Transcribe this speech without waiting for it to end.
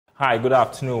Hi, good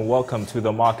afternoon. Welcome to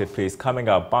the marketplace. Coming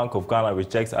up, Bank of Ghana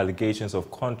rejects allegations of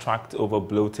contract over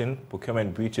bloating,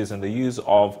 procurement breaches, and the use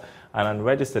of an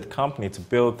unregistered company to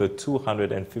build the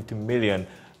 250 million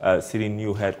city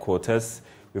new headquarters.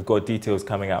 We've got details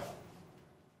coming up.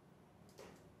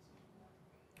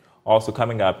 Also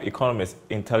coming up, Economist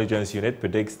Intelligence Unit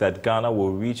predicts that Ghana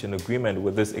will reach an agreement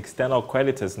with its external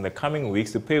creditors in the coming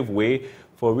weeks to pave way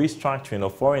for restructuring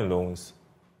of foreign loans.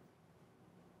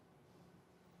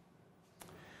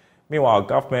 Meanwhile,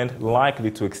 government likely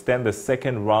to extend the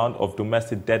second round of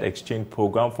domestic debt exchange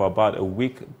program for about a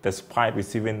week, despite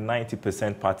receiving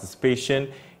 90%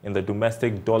 participation in the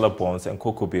domestic dollar bonds and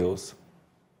cocoa bills.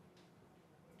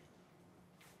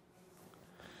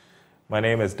 My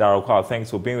name is Daryl. Kwawu.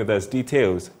 Thanks for being with us.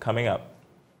 Details coming up.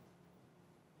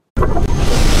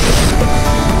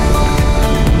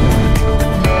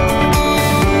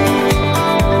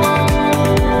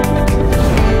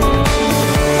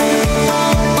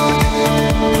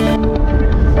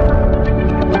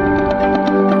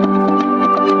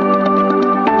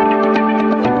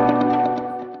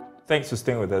 Thanks for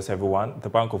staying with us, everyone. The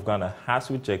Bank of Ghana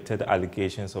has rejected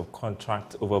allegations of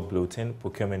contract over bloating,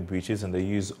 procurement breaches, and the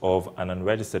use of an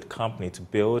unregistered company to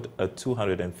build a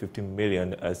 250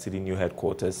 million city new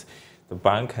headquarters. The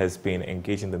bank has been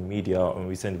engaging the media on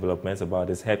recent developments about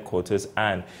its headquarters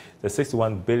and the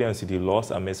 61 billion cedi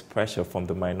loss amidst pressure from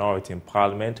the minority in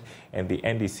Parliament and the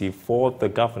NDC for the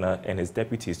governor and his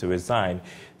deputies to resign.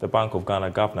 The Bank of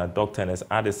Ghana Governor, Dr. Ernest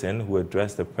Addison, who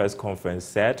addressed the press conference,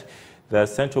 said the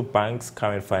central bank's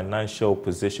current financial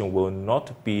position will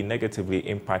not be negatively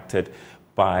impacted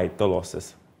by the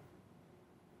losses.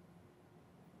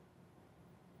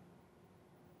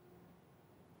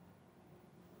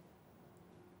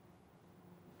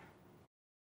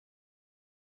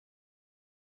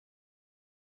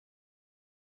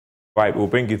 Right, we'll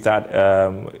bring you that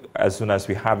as soon as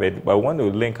we have it. But I want to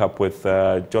link up with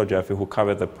George, who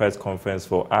covered the press conference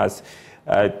for us.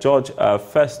 George,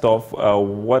 first off,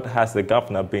 what has the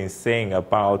governor been saying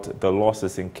about the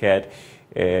losses incurred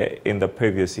in the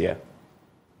previous year?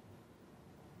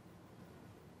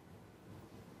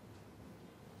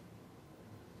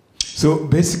 So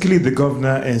basically, the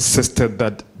governor insisted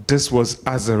that this was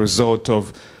as a result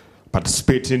of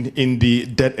participating in the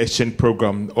debt exchange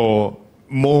program, or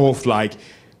more of like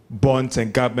bonds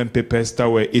and government papers that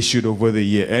were issued over the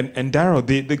year. And Daryl,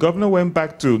 the governor went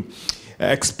back to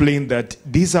explain that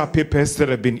these are papers that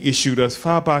have been issued as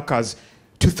far back as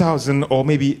 2000 or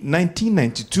maybe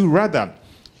 1992 rather,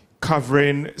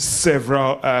 covering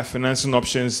several financing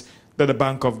options that the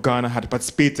Bank of Ghana had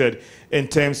participated in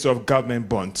terms of government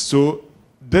bonds. So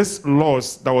this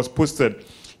loss that was posted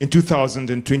in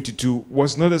 2022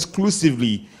 was not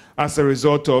exclusively as a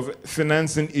result of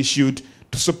financing issued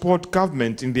to support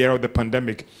government in the era of the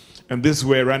pandemic. And these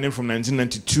were running from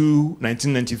 1992,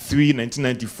 1993,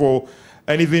 1994,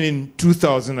 and even in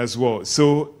 2000 as well.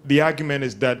 So the argument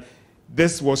is that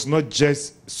this was not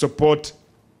just support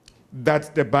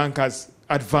that the bank has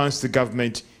advanced to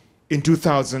government in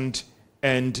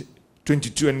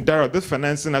 2022. And Daryl, this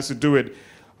financing has to do with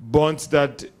bonds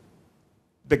that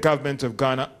the government of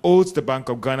Ghana owes the Bank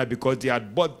of Ghana because they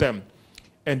had bought them.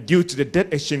 And due to the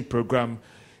debt exchange program,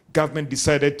 government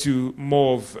decided to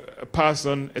more of pass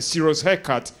on a serious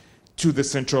haircut to the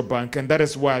central bank. And that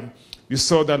is why you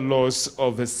saw that loss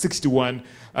of 61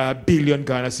 billion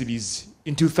Ghana cedis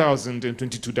in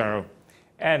 2022, Daryl.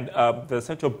 And the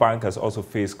central bank has also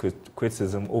faced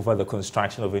criticism over the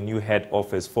construction of a new head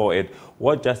office for it.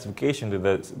 What justification did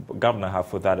the governor have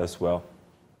for that as well?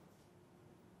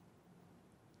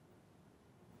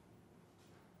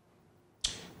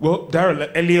 Well,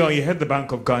 Daryl, earlier on you heard the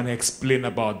Bank of Ghana explain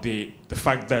about the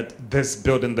fact that this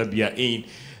building that they are in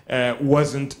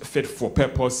wasn't fit for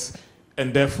purpose,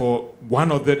 and therefore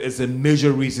one of that is a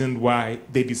major reason why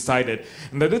they decided.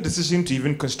 And that the decision to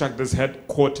even construct this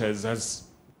headquarters has,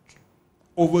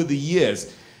 over the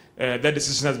years, that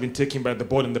decision has been taken by the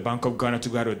board and the Bank of Ghana to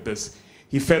go ahead with this.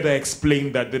 He further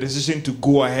explained that the decision to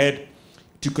go ahead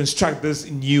to construct this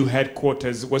new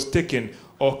headquarters was taken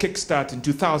or kickstart in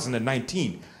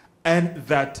 2019. And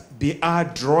that they are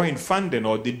drawing funding,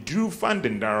 or they drew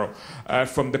funding, Daryl,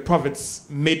 from the profits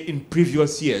made in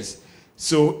previous years.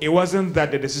 So it wasn't that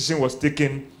the decision was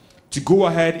taken to go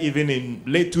ahead even in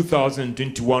late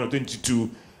 2021 or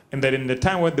 22, and that in the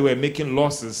time when they were making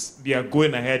losses, they are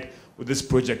going ahead with this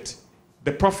project.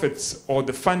 The profits or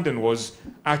the funding was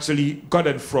actually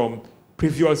gotten from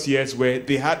previous years where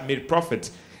they had made profit.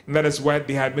 And that is why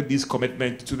they had made this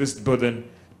commitment to this building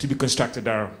to be constructed,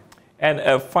 Daryl. And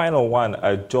a final one,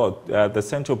 George, the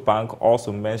central bank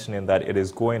also mentioning that it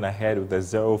is going ahead with the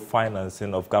zero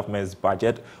financing of government's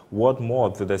budget. What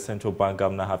more did the central bank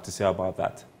governor have to say about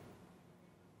that?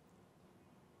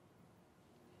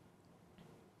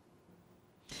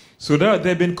 So there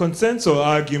have been concerns or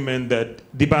argument that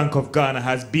the Bank of Ghana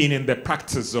has been in the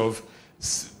practice of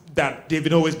that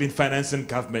they've always been financing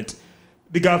government.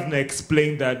 The governor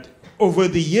explained that over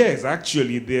the years,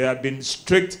 actually, there have been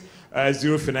strict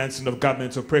zero financing of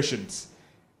government operations.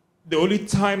 The only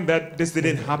time that this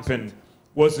didn't happen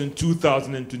was in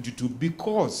 2022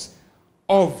 because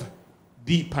of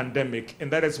the pandemic,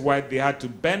 and that is why they had to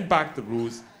bend back the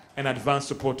rules and advance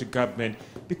support to government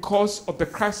because of the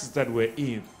crisis that we're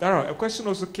in. Daryl, a question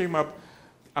also came up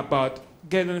about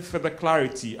getting further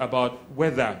clarity about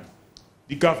whether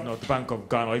the governor of the Bank of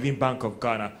Ghana or even Bank of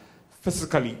Ghana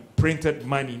physically printed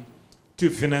money to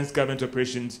finance government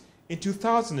operations in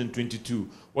 2022.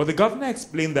 Well, the governor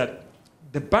explained that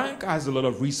the bank has a lot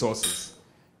of resources,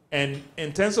 and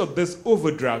in terms of this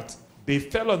overdraft, they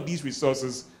fell on these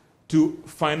resources to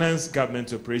finance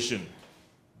government operation.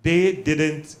 They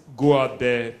didn't go out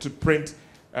there to print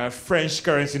French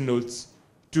currency notes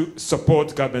to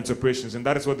support government operations, and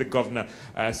that is what the governor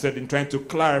said in trying to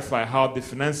clarify how the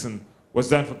financing was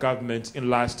done for government in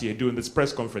last year during this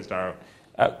press conference, Daryl.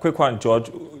 Quick one, George.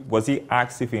 Was he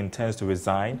asked if he intends to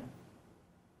resign?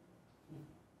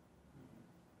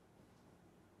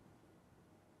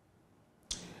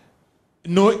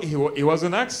 No, he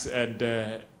wasn't asked,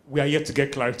 and we are yet to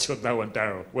get clarity on that one,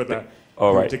 Daryl, whether he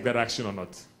will take that action or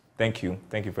not. Thank you.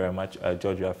 Thank you very much,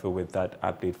 George Yafe, with that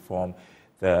update from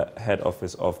the head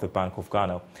office of the Bank of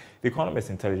Ghana. The Economist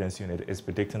Intelligence Unit is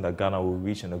predicting that Ghana will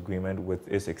reach an agreement with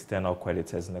its external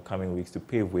creditors in the coming weeks to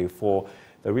pave way for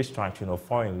the restructuring of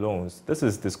foreign loans. This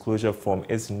is disclosure from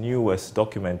its newest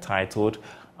document titled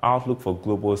Outlook for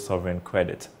Global Sovereign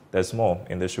Credit. There's more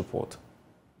in this report.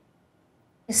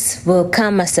 This will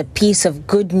come as a piece of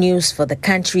good news for the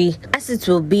country, as it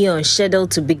will be on schedule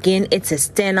to begin its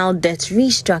external debt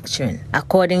restructuring.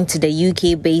 According to the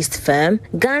UK-based firm,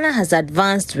 Ghana has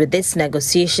advanced with its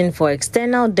negotiation for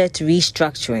external debt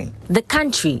restructuring. The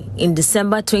country, in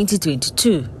December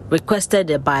 2022, requested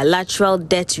a bilateral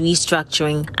debt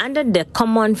restructuring under the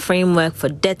Common Framework for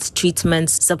Debt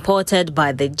Treatments supported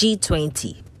by the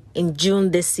G20. In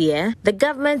June this year, the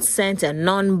government sent a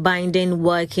non-binding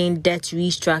working debt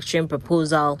restructuring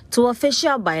proposal to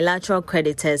official bilateral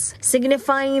creditors,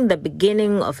 signifying the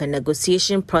beginning of a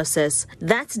negotiation process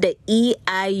that the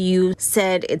EIU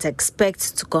said it expects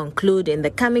to conclude in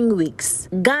the coming weeks.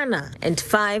 Ghana and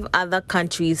 5 other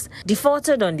countries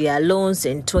defaulted on their loans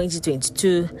in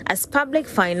 2022 as public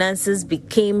finances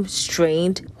became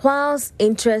strained whilst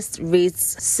interest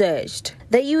rates surged.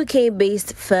 The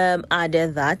UK-based firm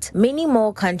added that many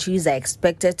more countries are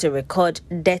expected to record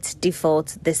debt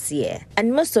default this year,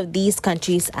 and most of these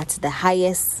countries at the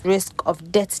highest risk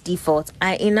of debt default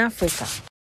are in Africa.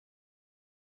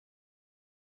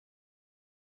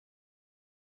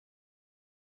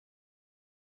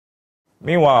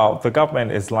 Meanwhile, the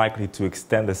government is likely to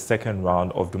extend the second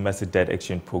round of domestic debt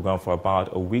exchange program for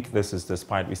about a week. This is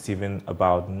despite receiving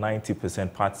about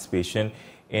 90% participation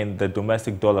in the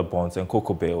domestic dollar bonds and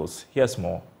cocoa bills. Here's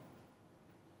more.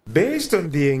 Based on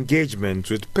the engagement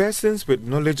with persons with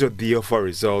knowledge of the offer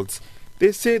results,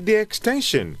 they say the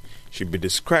extension should be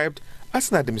described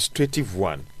as an administrative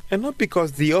one, and not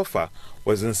because the offer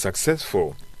wasn't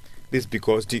successful. This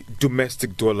because the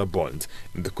domestic dollar bonds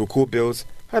and the cocoa bills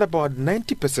had about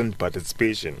 90%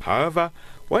 participation. However,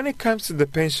 when it comes to the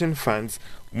pension funds,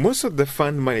 most of the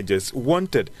fund managers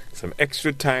wanted some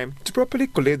extra time to properly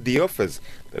collate the offers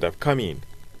that have come in.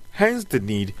 Hence the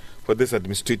need for this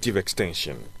administrative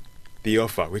extension. The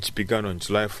offer, which began on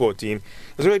July 14,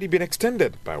 has already been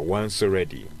extended by once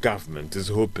already. Government is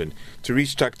hoping to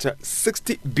restructure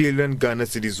 60 billion Ghana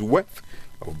cedis worth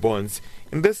of bonds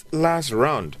in this last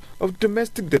round of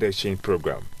domestic debt exchange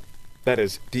program. That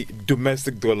is, the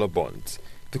domestic dollar bonds,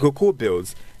 the cocoa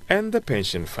bills, and the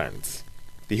pension funds.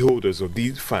 The holders of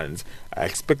these funds are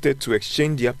expected to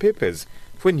exchange their papers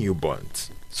for new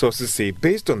bonds. Sources say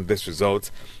based on this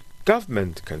result,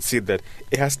 government can see that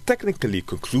it has technically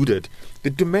concluded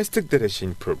the domestic debt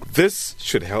exchange program. This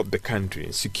should help the country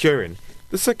in securing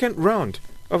the second round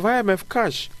of IMF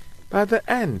cash by the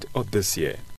end of this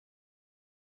year.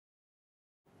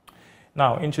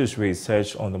 Now, interest rates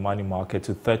surged on the money market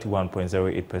to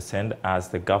 31.08% as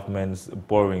the government's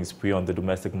borrowing spree on the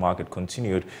domestic market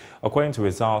continued. According to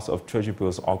results of Treasury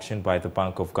bills auctioned by the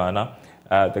Bank of Ghana,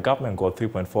 The government got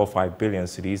 3.45 billion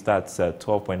cedis. That's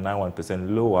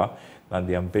 12.91% lower than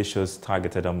the ambitious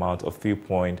targeted amount of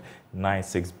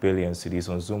 3.96 billion cedis.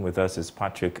 On Zoom with us is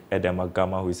Patrick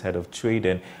Edemagama, who is head of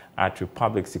trading at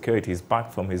Republic Securities,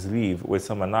 back from his leave with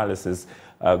some analysis.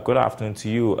 Good afternoon to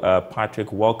you,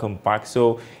 Patrick. Welcome back.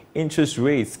 So interest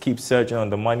rates keep surging on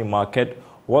the money market.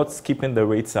 What's keeping the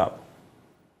rates up?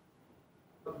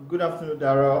 Good afternoon,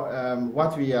 Daryl.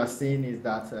 What we are seeing is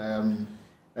that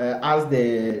as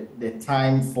the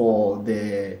time for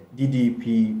the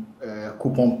DDP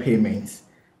coupon payments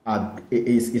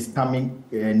is coming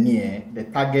near, the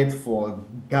target for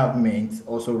government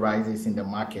also rises in the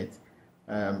market.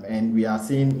 And we are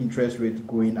seeing interest rates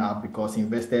going up because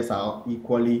investors are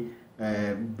equally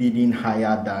bidding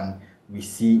higher than we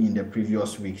see in the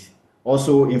previous weeks.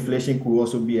 Also, inflation could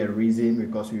also be a reason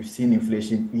because we've seen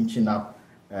inflation inching up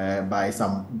by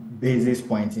some basis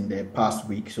points in the past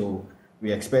week. So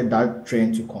we expect that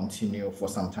trend to continue for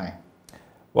some time.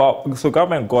 Well, so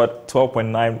government got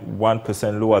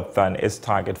 12.91% lower than its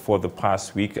target for the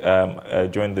past week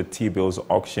during the T-bills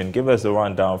auction. Give us a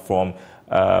rundown from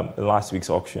last week's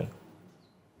auction.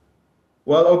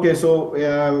 Well, okay, so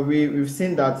we've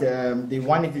seen that the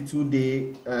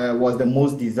 182-day was the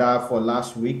most desired for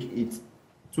last week. It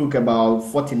took about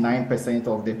 49%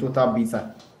 of the total bids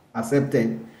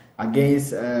accepted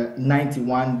against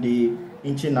 91-day,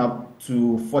 inching up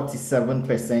to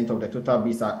 47% of the total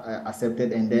bids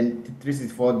accepted, and then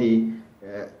 364-day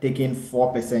taking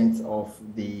 4% of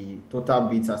the total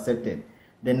bids accepted.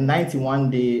 The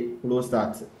 91-day closed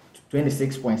at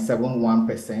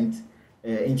 26.71%,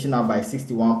 inching up by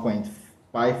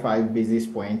 61.55 basis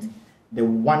points. The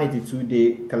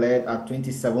 182-day cleared at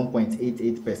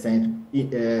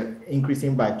 27.88%,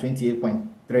 increasing by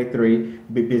 28.33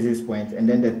 basis points, and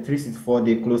then the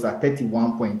 364-day closed at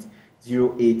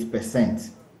 31.08%.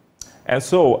 And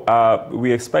so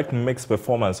we expect mixed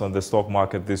performance on the stock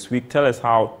market this week. Tell us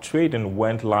how trading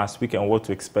went last week and what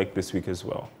to expect this week as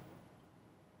well.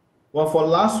 Well, for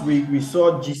last week, we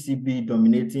saw GCB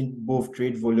dominating both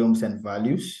trade volumes and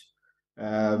values.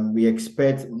 We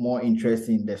expect more interest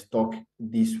in the stock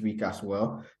this week as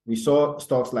well. We saw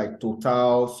stocks like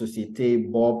Total, Societe,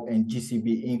 BoG, and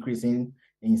GCB increasing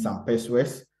in some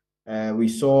pesos. We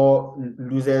saw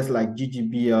losers like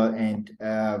GGBL and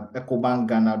EcoBank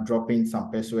Ghana dropping some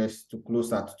pesos to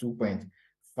close at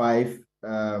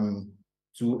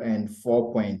 2.52 and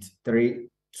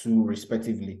 4.32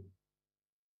 respectively.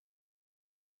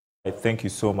 Thank you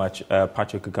so much,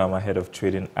 Patrick Edemagama, head of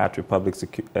trading at Republic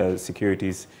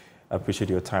Securities. I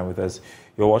appreciate your time with us.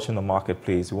 You're watching The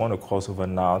Marketplace. We want to cross over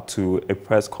now to a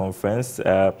press conference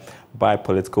by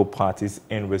political parties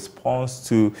in response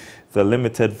to the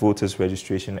limited voters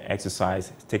registration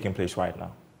exercise taking place right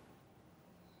now.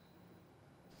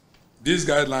 These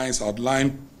guidelines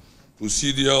outline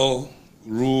procedural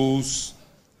rules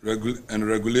and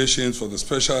regulations for the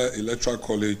Special Electoral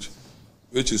College,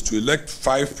 which is to elect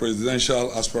 5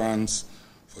 presidential aspirants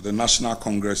for the National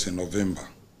Congress in November.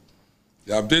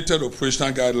 The updated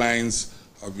operational guidelines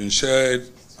have been shared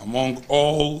among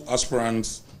all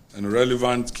aspirants and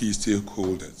relevant key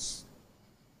stakeholders.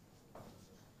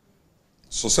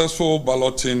 Successful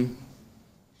balloting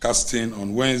casting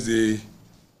on Wednesday,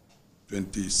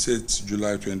 26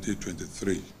 July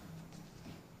 2023.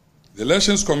 The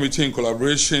Elections Committee, in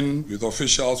collaboration with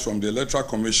officials from the Electoral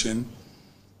Commission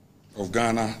of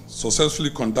Ghana,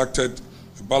 successfully conducted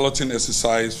a balloting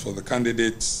exercise for the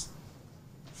candidates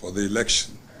for the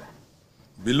election.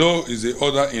 Below is the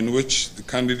order in which the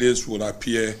candidates would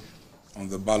appear on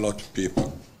the ballot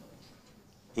paper.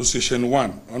 Position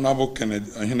 1, Honorable Kennedy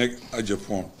Ahinek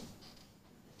Ajepon.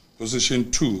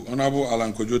 Position 2, Honorable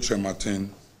Alan Kojo Trematin.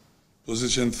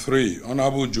 Position 3,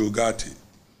 Honorable Joe Gatti.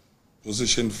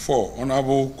 Position 4,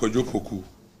 Honorable Kojo Poku.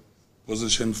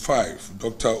 Position 5,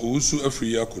 Dr. Owusu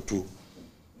Afriya Koto.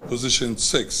 Position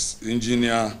 6,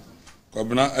 Engineer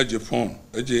Kwabena Ajepon,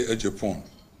 Ajepon.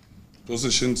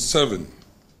 Position 7,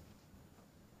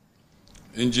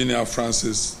 Engineer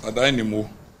Francis Adainimo.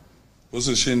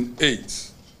 Position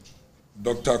 8,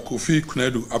 Dr. Kofi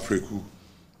Kunedu Apreku.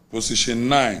 Position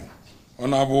 9,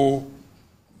 Honorable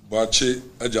Bache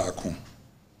Ajakon.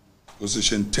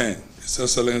 Position 10, His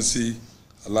Excellency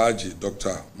Alhaji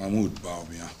Dr. Mahmoud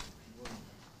Bawumia.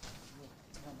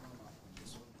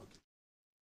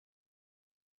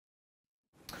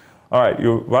 All right,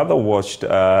 you rather watched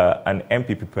an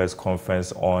MPP press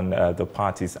conference on the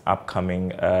party's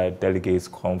upcoming delegates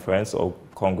conference or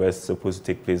congress supposed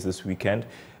to take place this weekend.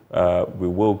 We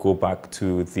will go back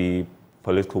to the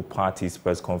political parties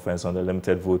press conference on the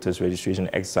limited voters registration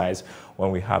exercise. when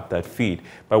we have that feed.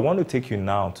 But I want to take you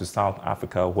now to South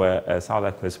Africa, where South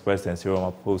Africa's President Cyril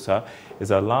Ramaphosa is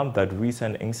alarmed that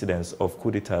recent incidents of coup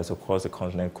d'etats across the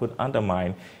continent could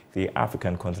undermine the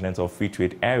African Continental Free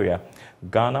Trade Area.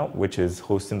 Ghana, which is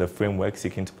hosting the framework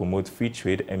seeking to promote free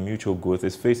trade and mutual growth,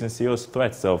 is facing serious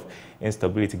threats of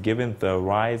instability given the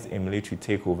rise in military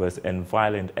takeovers and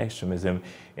violent extremism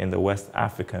in the West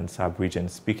African sub-region.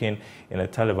 Speaking in a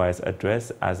televised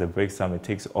address as the BRICS summit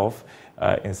takes off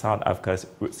in South Africa,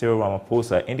 Cyril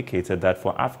Ramaphosa indicated that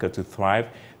for Africa to thrive,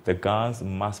 the guns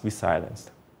must be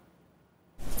silenced.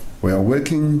 We are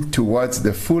working towards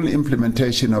the full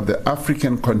implementation of the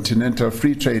African Continental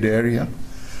Free Trade Area,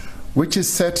 which is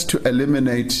set to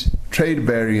eliminate trade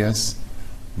barriers,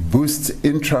 boost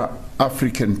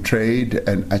intra-African trade,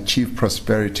 and achieve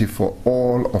prosperity for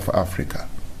all of Africa.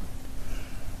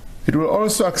 It will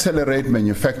also accelerate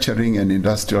manufacturing and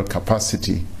industrial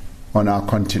capacity on our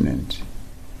continent.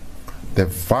 The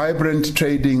vibrant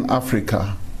trading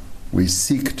Africa we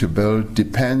seek to build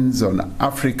depends on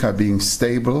Africa being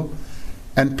stable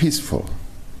and peaceful.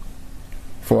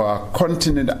 For our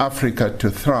continent Africa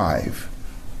to thrive,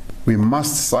 we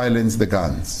must silence the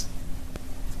guns.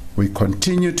 We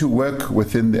continue to work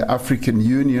within the African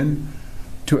Union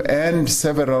to end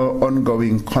several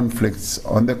ongoing conflicts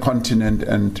on the continent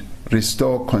and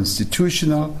restore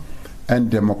constitutional and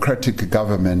democratic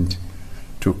government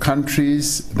to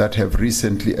countries that have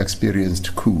recently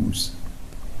experienced coups.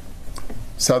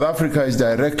 South Africa is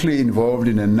directly involved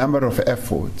in a number of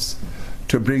efforts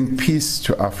to bring peace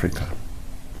to Africa.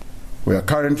 We are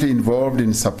currently involved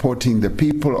in supporting the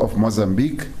people of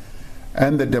Mozambique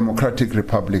and the Democratic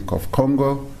Republic of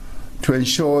Congo to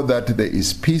ensure that there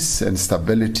is peace and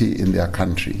stability in their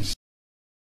countries.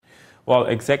 Well,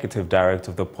 Executive Director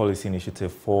of the Policy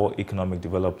Initiative for Economic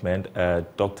Development,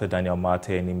 Dr. Daniel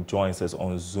Martin, joins us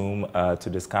on Zoom to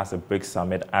discuss the BRICS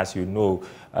Summit. As you know,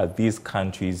 these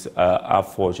countries are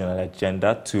forging an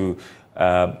agenda to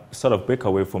sort of break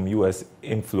away from U.S.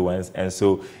 influence, and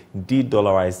so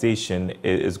de-dollarization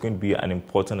is going to be an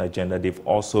important agenda. They've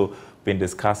also been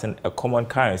discussing a common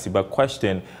currency. But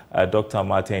question, Dr.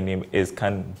 Martin, is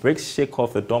can BRICS shake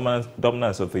off the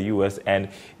dominance of the U.S., and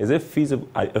is it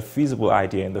a feasible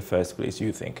idea in the first place,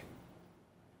 you think?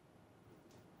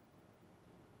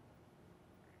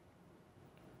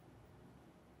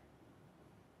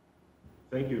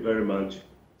 Thank you very much.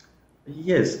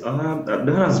 Yes, that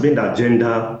has been the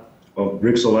agenda of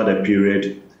BRICS over the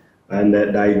period, and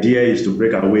the idea is to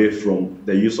break away from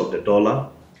the use of the dollar,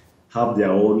 have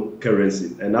their own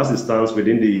currency. And as it stands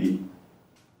within the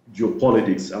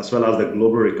geopolitics as well as the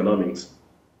global economics,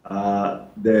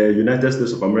 the United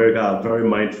States of America are very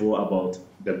mindful about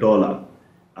the dollar.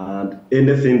 And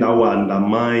anything that will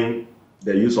undermine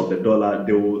the use of the dollar,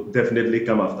 they will definitely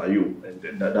come after you.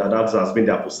 And that has been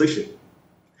their position.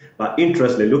 But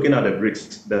interestingly, looking at the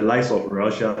BRICS, the likes of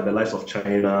Russia, the likes of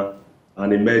China,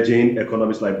 and emerging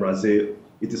economies like Brazil,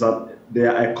 they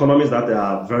are economies that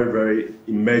are very, very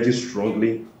emerging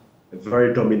strongly,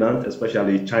 very dominant,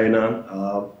 especially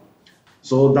China.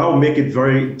 So that will make it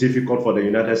very difficult for the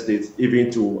United States even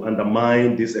to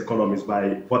undermine these economies by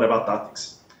whatever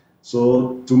tactics.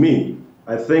 So to me,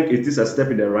 I think it is a step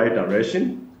in the right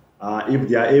direction. If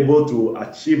they are able to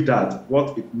achieve that,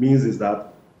 what it means is that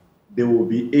they will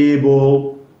be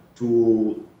able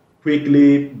to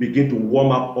quickly begin to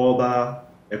warm up other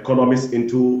economies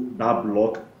into that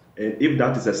bloc. And if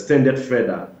that is extended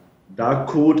further, that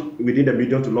could, within the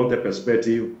medium to long-term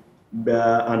perspective,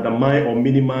 undermine or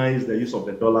minimize the use of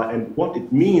the dollar. And what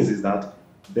it means is that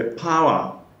the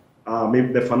power,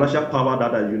 the financial power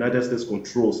that the United States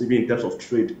controls, even in terms of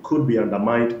trade, could be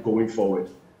undermined going forward.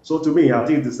 So to me, I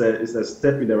think it's a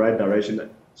step in the right direction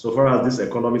so far as these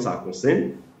economies are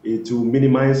concerned. It will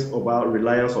minimize our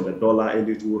reliance on the dollar, and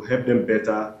it will help them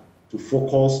better to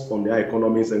focus on their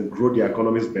economies and grow their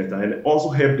economies better, and also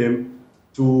help them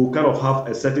to kind of have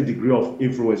a certain degree of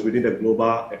influence within the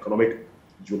global economic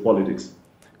geopolitics.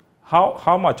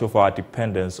 How much of our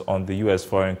dependence on the U.S.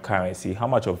 foreign currency, how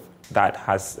much of that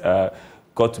has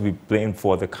got to be blamed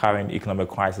for the current economic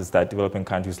crisis that developing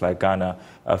countries like Ghana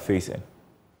are facing?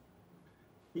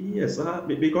 Yes,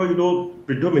 because,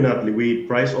 predominantly we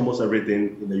price almost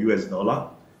everything in the US dollar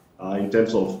in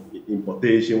terms of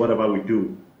importation, whatever we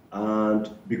do. And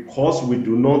because we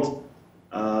do not,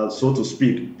 so to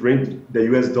speak, bring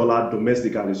the US dollar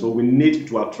domestically, so we need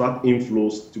to attract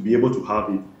inflows to be able to have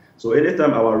it. So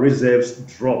anytime our reserves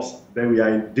drops, then we are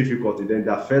in difficulty, then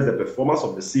that affects the performance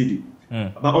of the cedi.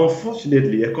 But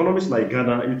unfortunately, economies like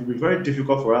Ghana, it will be very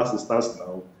difficult for us to stand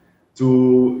now,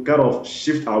 to kind of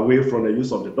shift away from the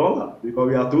use of the dollar, because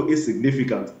we are too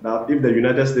insignificant that if the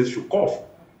United States should cough,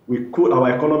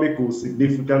 our economy could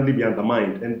significantly be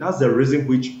undermined. And that's the reason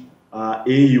which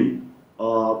AU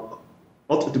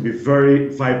ought to be very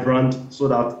vibrant, so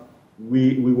that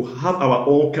we will have our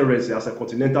own currency as a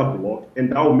continental bloc,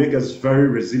 and that will make us very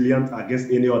resilient against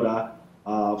any other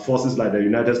forces like the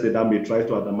United States that may try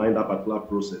to undermine that particular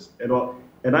process.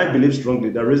 And I believe strongly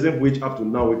the reason which up to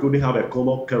now we couldn't have a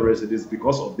common currency is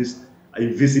because of this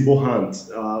invisible hands,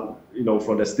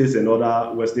 from the states and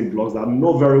other Western blocs that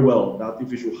know very well that if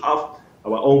we should have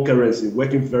our own currency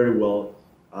working very well,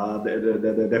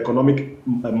 the economic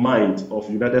mind of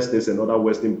United States and other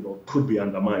Western blocs could be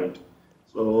undermined.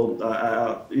 So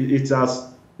it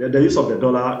has the use of the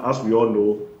dollar, as we all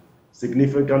know,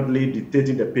 significantly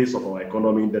dictating the pace of our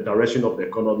economy, the direction of the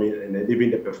economy, and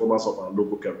even the performance of our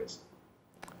local currency.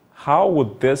 How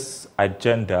would this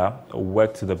agenda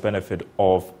work to the benefit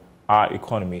of our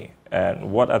economy?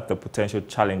 And what are the potential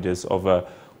challenges of a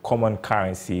common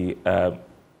currency at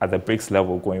the BRICS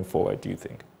level going forward, do you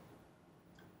think?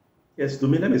 Yes, to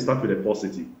me, let me start with the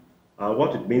positive.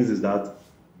 What it means is that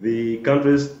the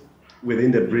countries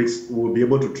within the BRICS will be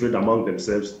able to trade among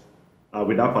themselves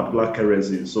with that particular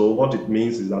currency. So what it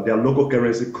means is that their local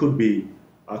currency could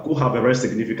have a very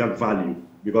significant value,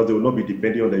 because they will not be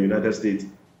depending on the United States.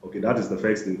 Okay, that is the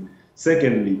first thing.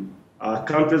 Secondly,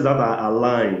 countries that are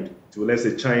aligned to, let's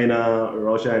say, China,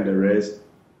 Russia, and the rest,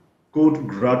 could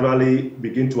gradually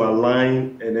begin to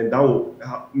align, and then that will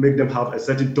make them have a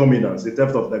certain dominance in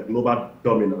terms of the global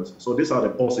dominance. So these are the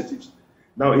positives.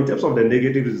 Now, in terms of the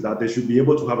negatives, is that they should be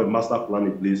able to have a master plan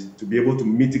in place to be able to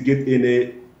mitigate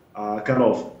any kind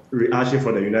of reaction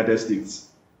from the United States.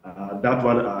 That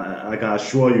one, I can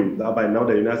assure you that by now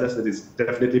the United States is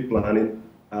definitely planning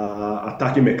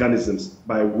attacking mechanisms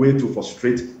by way to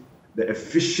frustrate the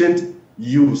efficient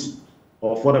use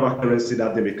of whatever currency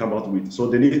that they may come out with. So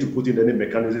they need to put in any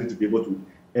mechanism to be able to.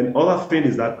 And other thing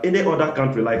is that any other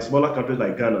country, like smaller countries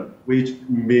like Ghana, which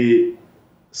may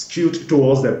skew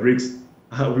towards the BRICS,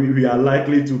 we are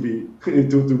likely to be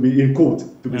in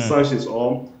quote, to be sanctions,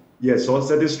 or yes, so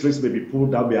certain strings may be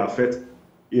pulled that may affect,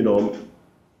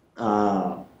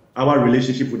 our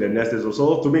relationship with the next state.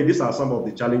 So to me, these are some of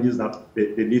the challenges that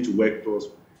they need to work towards.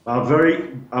 I'm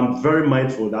very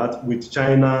mindful that with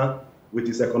China, with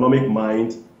its economic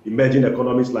mind, emerging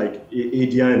economies like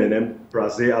India and then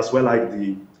Brazil, as well as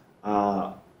the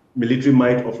military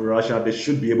might of Russia, they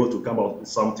should be able to come out with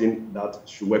something that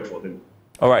should work for them.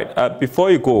 All right. Before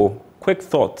you go, quick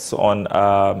thoughts on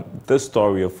this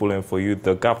story you're following for you.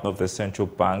 The governor of the central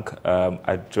bank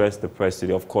addressed the press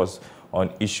today, of course, on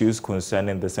issues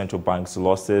concerning the central bank's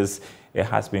losses. It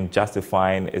has been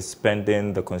justifying its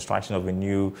spending, the construction of a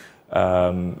new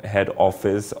head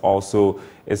office, also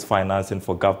its financing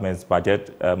for government's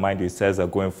budget. Mind you, it says that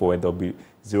going forward there'll be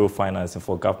zero financing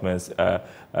for government's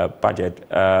budget.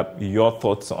 Your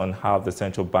thoughts on how the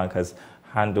central bank has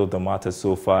handled the matter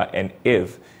so far, and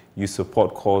if you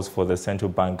support calls for the central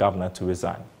bank governor to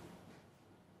resign?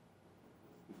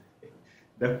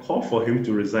 The call for him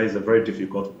to resign is a very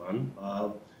difficult one.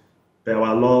 There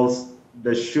are laws.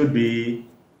 There should be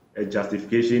a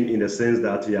justification in the sense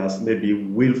that he has maybe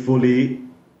willfully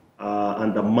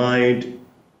undermined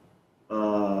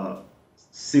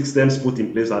systems put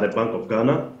in place at the Bank of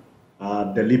Ghana,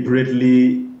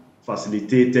 deliberately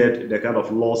facilitated the kind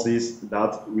of losses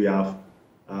that we have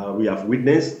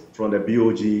witnessed from the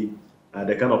BoG,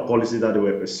 the kind of policies that they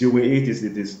were pursuing. It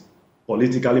is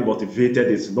politically motivated.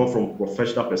 It's not from a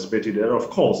professional perspective. And of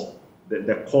course,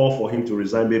 the call for him to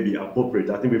resign may be appropriate.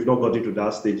 I think we've not got into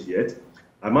that stage yet.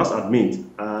 I must admit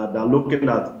that looking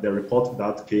at the report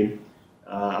that came,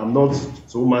 I'm not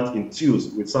so much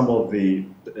enthused with some of the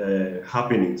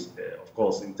happenings, of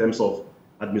course, in terms of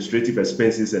administrative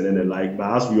expenses and the like.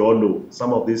 But as we all know,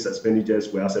 some of these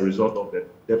expenditures were as a result of the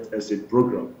debt estate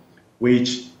program,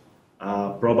 which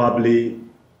probably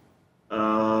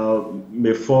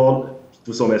may fall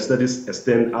to some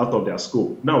extent out of their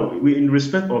scope. Now, in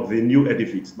respect of the new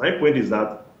edifice, my point is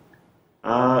that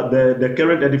the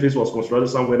current edifice was constructed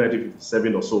somewhere in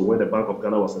 1957 or so when the Bank of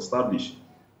Ghana was established.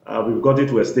 We've got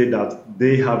into a state that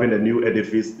they having a new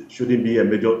edifice shouldn't be a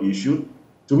major issue.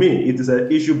 To me, it is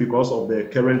an issue because of the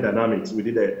current dynamics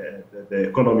within the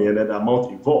economy and the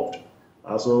amount involved.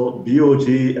 So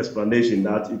BoG explanation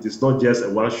that it is not just a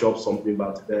one-shop something,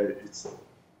 but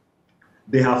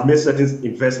they have made certain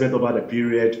investment over the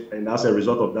period, and as a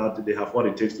result of that, they have what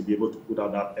it takes to be able to put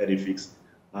out that edifice.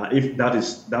 If that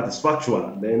is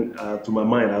factual, then to my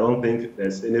mind, I don't think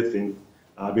there's anything,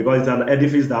 because it's an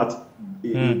edifice that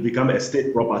it become a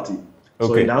state property. Okay.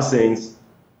 So in that sense,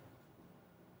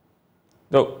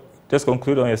 No, just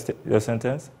conclude on your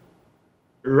sentence.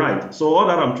 Right. So all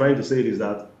that I'm trying to say is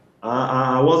that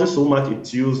I wasn't so much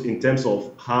enthused in terms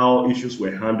of how issues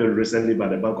were handled recently by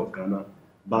the Bank of Ghana,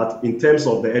 but in terms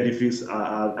of the edifice,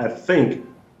 I think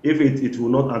if it will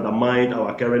not undermine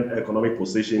our current economic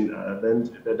position,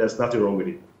 then there's nothing wrong with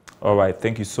it. All right.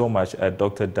 Thank you so much,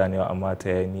 Dr. Daniel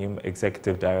Amate,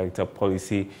 Executive Director,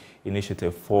 Policy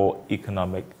Initiative for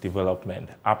Economic Development.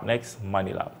 Up next,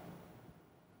 Money Lab.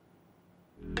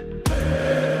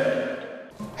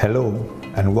 Hello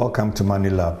and welcome to Money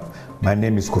Lab. My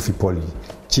name is Kofi Poli,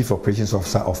 Chief Operations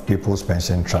Officer of People's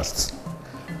Pension Trust.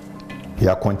 We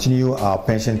are continuing our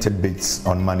pension tidbits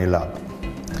on Money Lab.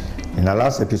 In our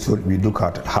last episode, we looked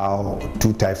at how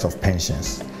two types of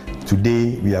pensions.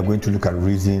 Today, we are going to look at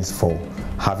reasons for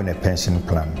having a pension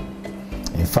plan.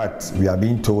 In fact, we are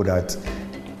being told that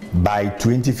by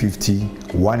 2050,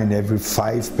 1 in every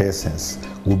 5 persons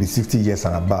will be 60 years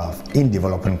and above in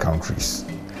developing countries.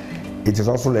 It is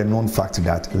also a known fact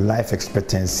that life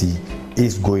expectancy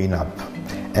is going up,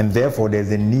 and therefore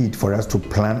there's a need for us to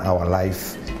plan our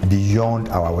life beyond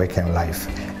our working life.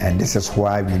 And this is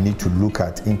why we need to look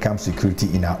at income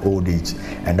security in our old age,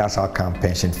 and that's how CAMP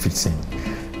pension fits in.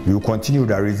 We will continue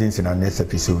the reasons in our next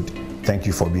episode. Thank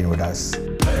you for being with us.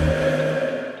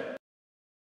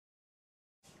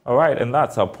 All right, and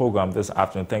that's our program this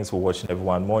afternoon. Thanks for watching,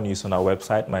 everyone. More news on our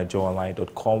website,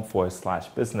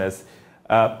 myjoyonline.com/business.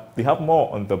 We have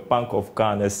more on the Bank of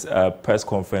Ghana's press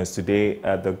conference today.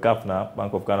 The governor,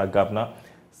 Bank of Ghana governor,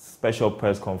 special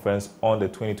press conference on the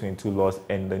 2022 laws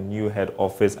in the new head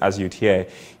office. As you'd hear,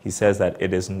 he says that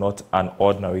it is not an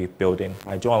ordinary building.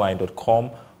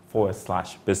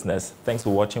 myjoyonline.com/business. Thanks for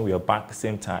watching. We are back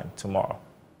same time tomorrow.